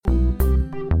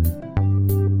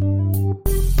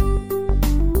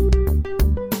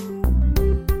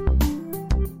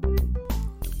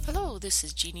this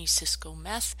is Jeannie Cisco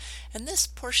Meth, and this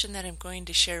portion that I'm going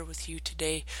to share with you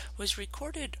today was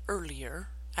recorded earlier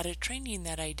at a training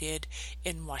that I did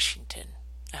in Washington.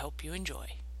 I hope you enjoy.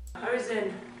 I was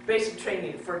in basic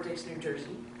training at Fort Dix, New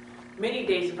Jersey. Many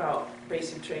days about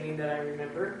basic training that I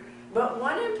remember, but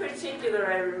one in particular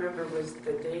I remember was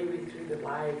the day we threw the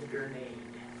live grenade.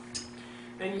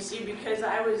 And you see, because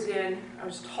I was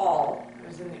tall, I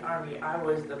was in the Army, I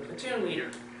was the platoon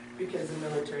leader, because the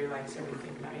military likes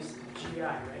everything nice, GI,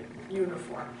 right,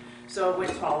 uniform. So it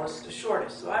went tallest to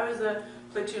shortest. So I was the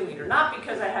platoon leader, not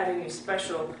because I had any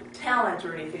special talent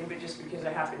or anything, but just because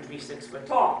I happened to be 6 foot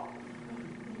tall.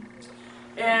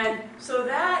 And so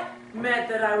that meant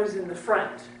that I was in the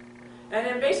front. And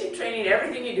in basic training,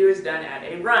 everything you do is done at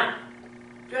a run.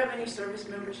 Do you have any service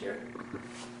members here?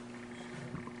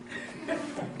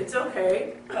 It's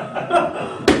okay.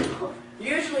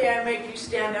 Usually I make you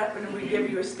stand up and we give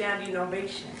you a standing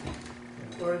ovation.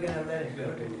 We're going to let it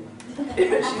go.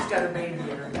 She's got a baby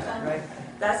in her lap, right?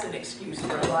 That's an excuse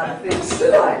for a lot of things.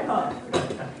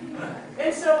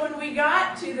 And so when we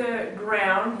got to the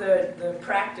ground, the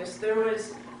practice,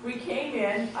 we came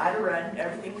in at a run.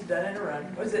 Everything's done in a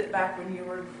run. Was it back when you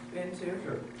were into?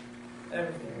 Sure.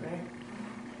 Everything, right?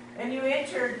 And you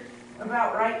entered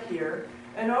about right here.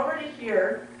 And over to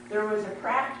here, there was a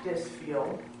practice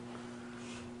field.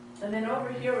 And then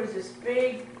over here was this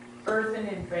big earthen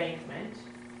embankment.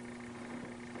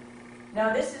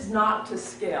 Now this is not to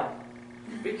scale.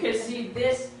 Because see,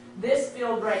 this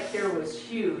field right here was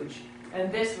huge,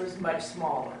 and this was much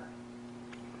smaller.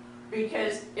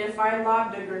 Because if I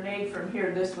lobbed a grenade from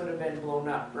here, this would have been blown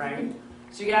up, right?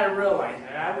 So you got to realize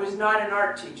that. I was not an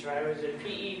art teacher. I was a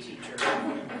PE teacher.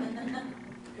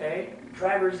 Okay?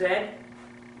 Driver's ed.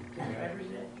 Driver's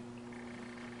ed.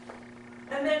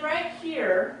 And then right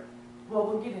here, well,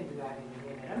 we'll get into that in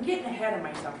a minute. I'm getting ahead of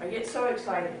myself. I get so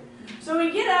excited. So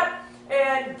we get up,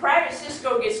 and Private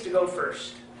Cisco gets to go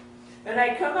first. And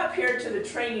I come up here to the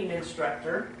training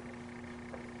instructor.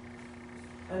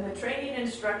 And the training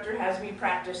instructor has me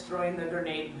practice throwing the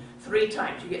grenade 3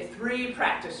 times. You get 3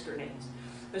 practice grenades.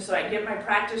 And so I get my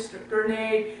practice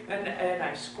grenade, and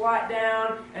I squat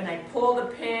down, and I pull the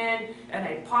pin, and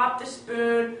I pop the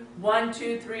spoon. 1,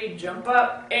 2, 3, jump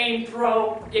up, aim,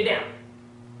 throw, get down.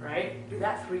 Right? Do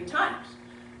that 3 times.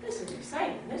 This is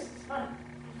exciting. This is fun.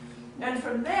 And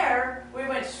from there, we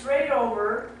went straight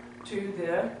over to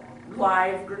the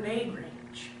live grenade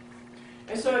range.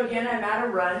 And so again, I'm at a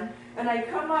run. And I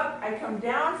come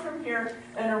down from here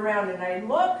and around, and I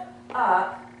look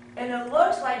up, and it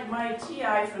looks like my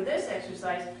TI for this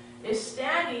exercise is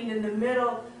standing in the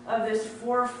middle of this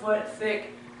 4-foot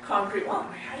thick concrete wall.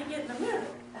 How do you get in the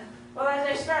middle? Well, as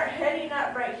I start heading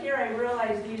up right here, I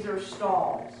realize these are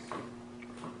stalls.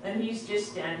 And he's just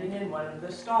standing in one of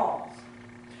the stalls.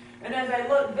 And as I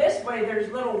look this way, there's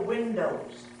little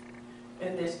windows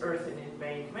in this earthen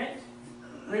embankment.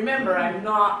 Remember, I'm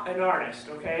not an artist,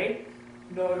 okay?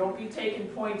 No, don't be taking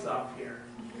points off here.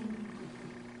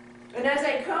 And as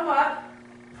I come up,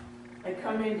 I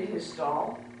come into his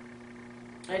stall,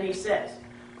 and he says,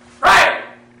 "Right,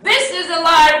 this is a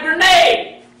live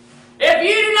grenade. If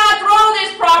you do not throw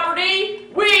this property,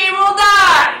 we will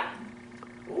die."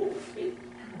 Ooh, see?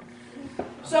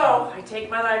 So, I take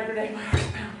my live grenade, my heart's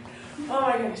pounding. Oh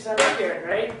my goodness, I'm scared,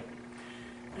 right?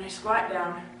 And I squat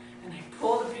down, and I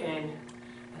pull the pin,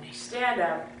 and I stand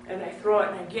up, and I throw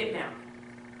it, and I get down.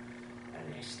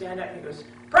 And I stand up, and he goes,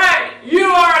 "Private, you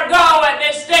are a go at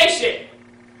this station."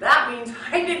 That means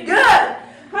I did good.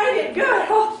 I did good.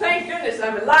 Oh, thank goodness,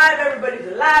 I'm alive. Everybody's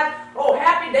alive. Oh,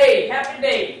 happy day, happy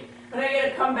day. And I get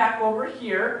to come back over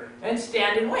here and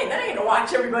stand and wait. Then I get to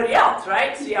watch everybody else,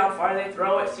 right? See how far they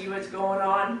throw it, see what's going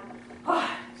on. Oh,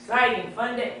 exciting,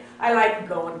 fun day. I like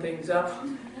blowing things up.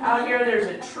 Out here, there's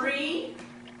a tree.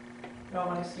 Y'all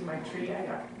want to see my tree? I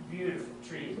got a beautiful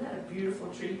tree. Isn't that a beautiful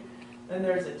tree? Then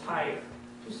there's a tire,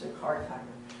 just a car tire.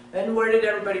 Then where did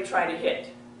everybody try to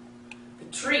hit? The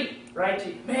tree,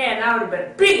 right? Man, that would have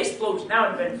been a big explosion.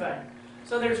 That would have been fun.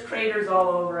 So there's craters all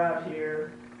over out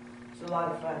here. It's a lot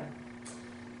of fun.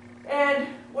 And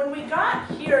when we got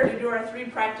here to do our 3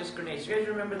 practice grenades, you guys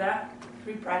remember that?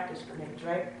 3 practice grenades,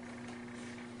 right?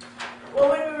 Well,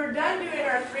 when we were done doing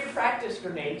our 3 practice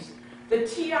grenades, the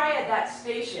TI at that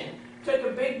station took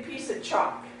a big piece of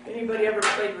chalk. Anybody ever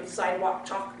played with sidewalk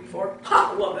chalk before?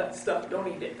 Ha! I love that stuff. Don't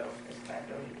eat it, though. It's bad.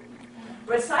 Don't eat it.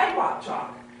 But sidewalk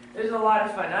chalk is a lot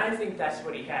of fun. I think that's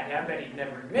what he had. I bet he'd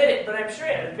never admit it, but I'm sure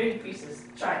he had a big piece of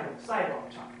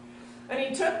sidewalk chalk. And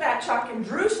he took that chalk and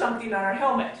drew something on our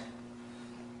helmet.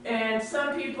 And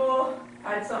some people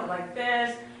had something like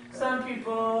this. Some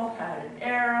people had an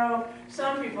arrow.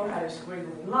 Some people had a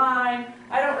squiggly line.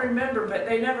 I don't remember, but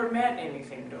they never meant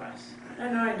anything to us. I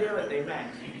had no idea what they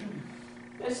meant.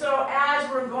 And so as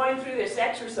we're going through this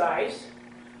exercise,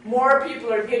 more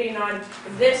people are getting on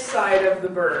this side of the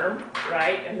berm,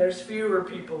 right? And there's fewer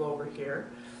people over here.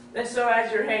 And so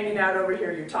as you're hanging out over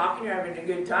here, you're talking, you're having a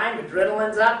good time,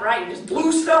 adrenaline's up, right? You just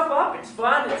blew stuff up. It's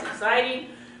fun, it's exciting.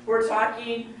 We're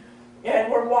talking,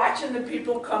 and we're watching the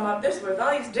people come up this way with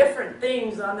all these different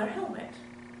things on their helmet.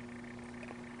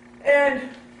 And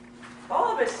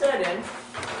all of a sudden,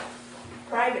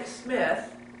 Private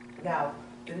Smith, now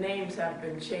the names have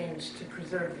been changed to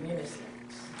preserve the innocents.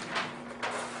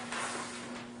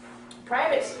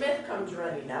 Private Smith comes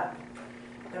running up,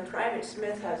 and Private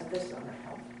Smith has this on her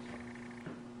helmet.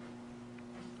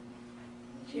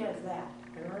 She has that,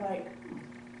 and we're like,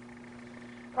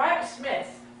 Private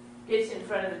Smith gets in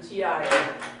front of the TI,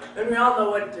 and we all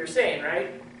know what they're saying,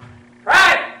 right?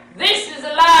 Private, this is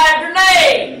a live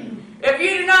grenade. If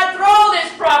you do not throw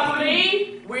this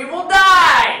properly, we will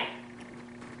die.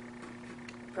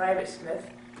 Private Smith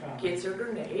gets her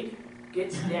grenade,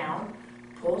 gets down,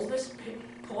 pulls the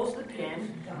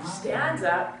pin, stands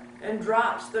up, and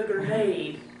drops the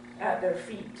grenade at their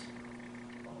feet,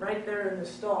 right there in the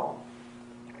stall.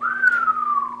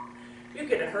 You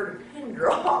could have heard a pin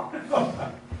drop.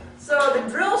 So the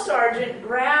drill sergeant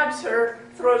grabs her,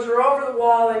 throws her over the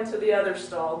wall into the other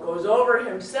stall, goes over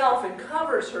himself and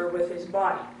covers her with his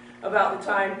body. About the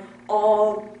time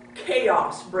all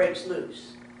chaos breaks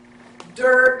loose.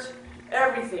 Dirt,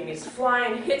 everything is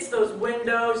flying, hits those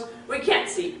windows. We can't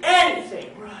see anything.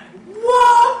 We're like,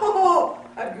 whoa!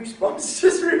 I have goosebumps,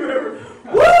 just remember.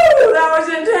 Woo! That was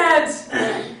intense!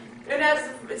 And as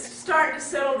it's starting to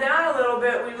settle down a little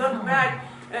bit, we look back,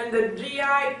 and the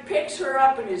GI picks her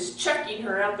up and is chucking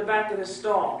her out the back of the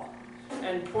stall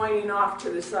and pointing off to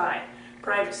the side.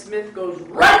 Private Smith goes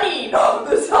running off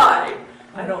the side.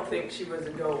 I don't think she was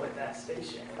a go at that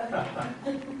station.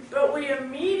 But we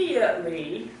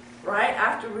immediately, right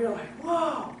after we were like,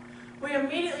 whoa, we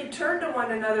immediately turn to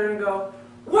one another and go,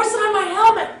 what's on my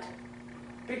helmet?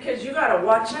 Because you got to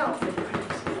watch out for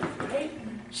Private Smith, right?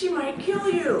 She might kill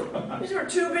you. These are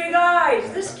two big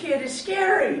eyes. This kid is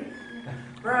scary,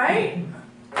 right?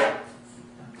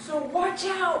 So watch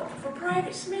out for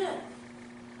Private Smith.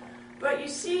 But you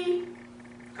see,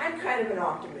 I'm kind of an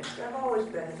optimist. I've always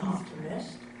been an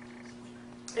optimist.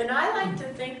 And I like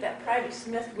to think that Private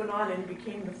Smith went on and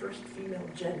became the first female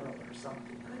general or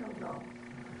something. I don't know.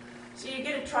 So you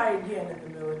get to try again in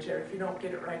the military. If you don't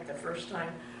get it right the first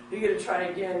time, you get to try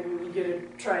again, and you get to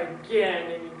try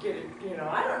again, and you get it,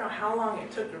 I don't know how long it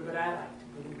took her, but I like to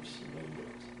believe she made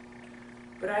it.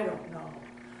 But I don't know.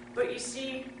 But you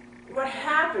see, what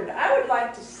happened, I would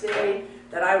like to say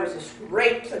that I was this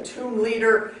great platoon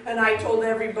leader, and I told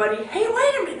everybody, hey,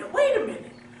 wait a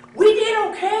minute, we did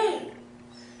okay.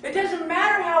 It doesn't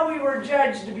matter how we were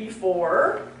judged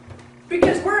before,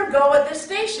 because we're a go at this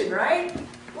station, right?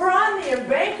 We're on the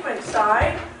embankment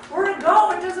side. We're a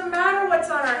go. It doesn't matter what's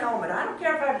on our helmet. I don't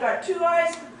care if I've got 2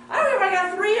 eyes. I don't care if I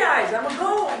got 3 eyes. I'm a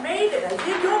go. I made it. I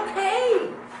did okay.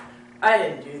 I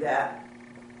didn't do that.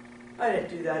 I didn't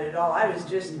do that at all. I was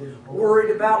just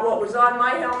worried about what was on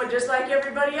my helmet, just like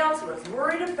everybody else was.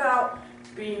 Worried about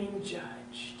being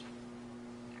judged.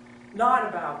 Not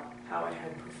about how I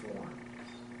had performed.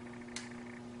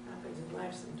 Happens in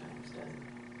life sometimes, doesn't it?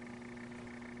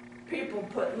 People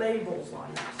put labels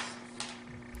on us.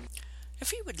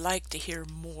 If you would like to hear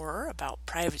more about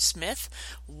Private Smith,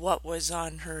 what was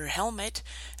on her helmet,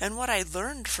 and what I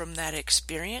learned from that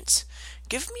experience,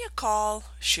 give me a call,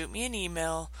 shoot me an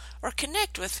email, or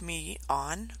connect with me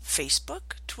on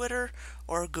Facebook, Twitter,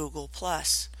 or Google+.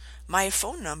 My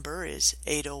phone number is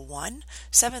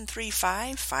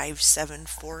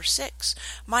 801-735-5746.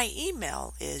 My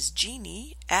email is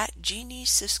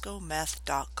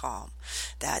jeannie@jeannieciscometh.com.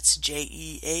 That's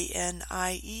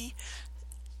JEANIE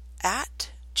at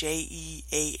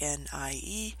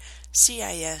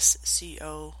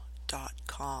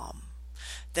JEANIECISCO.com.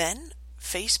 Then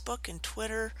Facebook and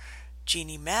Twitter,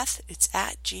 Jeannie Meth. It's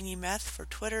at Jeannie Meth for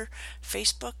Twitter.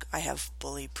 Facebook, I have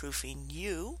Bullyproofing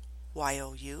You,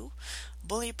 YOU.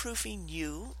 Bullyproofing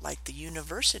You, like the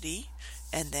university,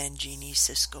 and then Jeannie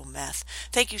Cisco Meth.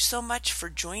 Thank you so much for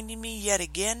joining me yet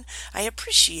again. I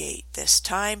appreciate this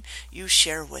time you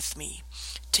share with me.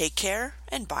 Take care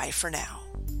and bye for now.